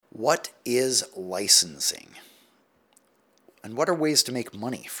What is licensing? And what are ways to make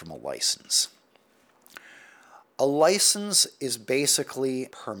money from a license? A license is basically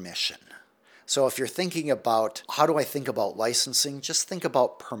permission. So if you're thinking about how do I think about licensing, just think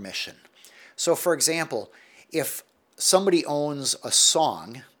about permission. So for example, if somebody owns a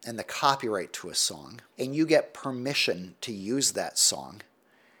song and the copyright to a song, and you get permission to use that song,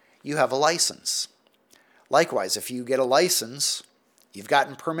 you have a license. Likewise, if you get a license, you've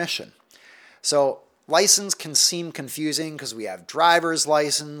gotten permission. So license can seem confusing because we have driver's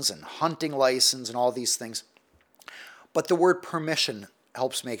license and hunting license and all these things. But the word permission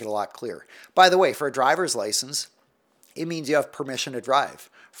helps make it a lot clearer. By the way, for a driver's license, it means you have permission to drive.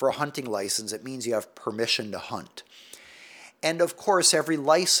 For a hunting license, it means you have permission to hunt. And of course, every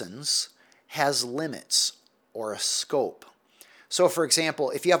license has limits or a scope. So for example,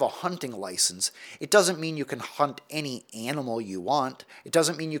 if you have a hunting license, it doesn't mean you can hunt any animal you want. It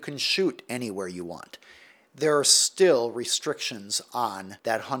doesn't mean you can shoot anywhere you want. There are still restrictions on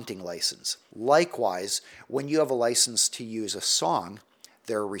that hunting license. Likewise, when you have a license to use a song,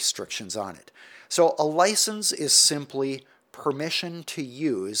 there are restrictions on it. So a license is simply permission to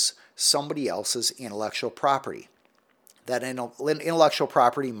use somebody else's intellectual property. That intellectual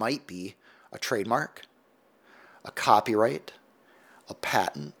property might be a trademark, a copyright, a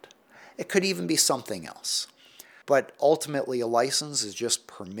patent. It could even be something else. But ultimately, a license is just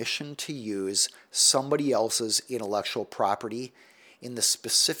permission to use somebody else's intellectual property in the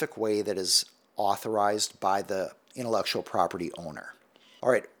specific way that is authorized by the intellectual property owner. All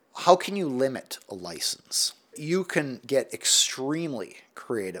right, how can you limit a license? You can get extremely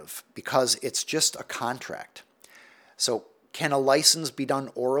creative because it's just a contract. So can a license be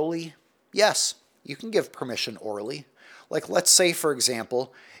done orally? Yes, you can give permission orally. Like let's say, for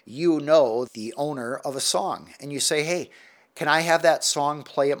example, you know the owner of a song and you say, hey, can I have that song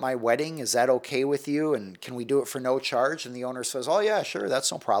play at my wedding? Is that okay with you? And can we do it for no charge? And the owner says, oh yeah, sure, that's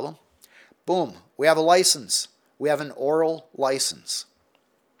no problem. Boom, we have a license. We have an oral license.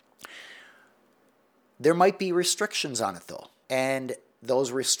 There might be restrictions on it though. And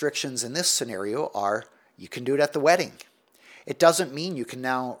those restrictions in this scenario are you can do it at the wedding. It doesn't mean you can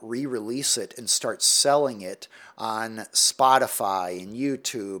now re-release it and start selling it on Spotify and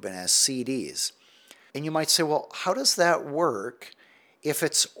YouTube and as CDs. And you might say, well, how does that work if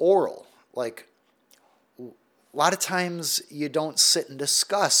it's oral? Like, a lot of times you don't sit and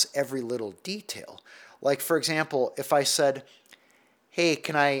discuss every little detail. Like, for example, if I said, hey,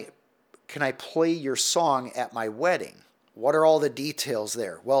 can I play your song at my wedding? What are all the details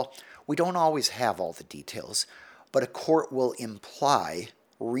there? Well, we don't always have all the details, but a court will imply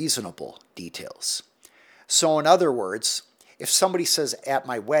reasonable details. So in other words, if somebody says at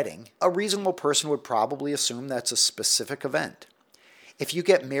my wedding, a reasonable person would probably assume that's a specific event. If you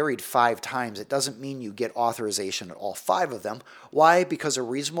get married 5 times, it doesn't mean you get authorization at all 5 of them. Why? Because a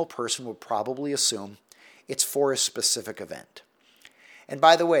reasonable person would probably assume it's for a specific event. And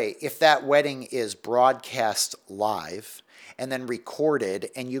by the way, if that wedding is broadcast live and then recorded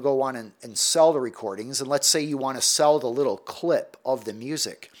and you go on and sell the recordings, and let's say you want to sell the little clip of the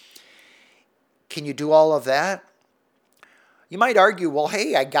music, can you do all of that? You might argue, well,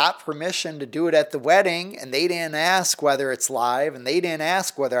 hey, I got permission to do it at the wedding and they didn't ask whether it's live and they didn't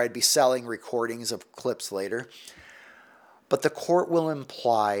ask whether I'd be selling recordings of clips later. But the court will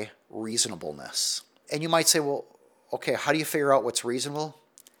imply reasonableness. And you might say, well, okay, how do you figure out what's reasonable?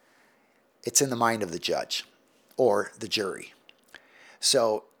 It's in the mind of the judge or the jury.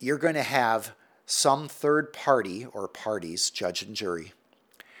 So you're going to have some third party or parties, judge and jury,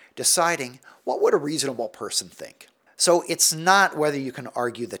 deciding what would a reasonable person think. So it's not whether you can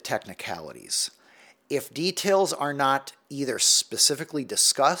argue the technicalities. If details are not either specifically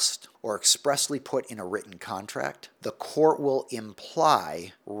discussed or expressly put in a written contract, the court will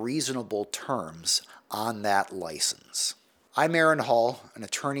imply reasonable terms on that license. I'm Aaron Hall, an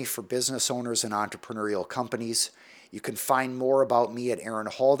attorney for business owners and entrepreneurial companies. You can find more about me at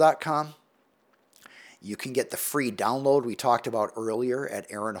aaronhall.com. You can get the free download we talked about earlier at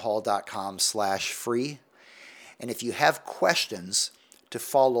aaronhall.com/free. And if you have questions to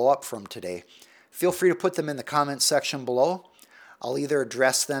follow up from today, feel free to put them in the comments section below. I'll either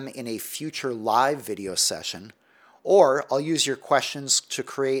address them in a future live video session, or I'll use your questions to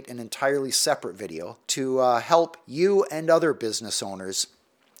create an entirely separate video to help you and other business owners,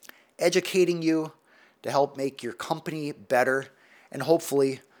 educating you to help make your company better and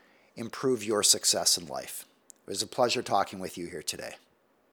hopefully improve your success in life. It was a pleasure talking with you here today.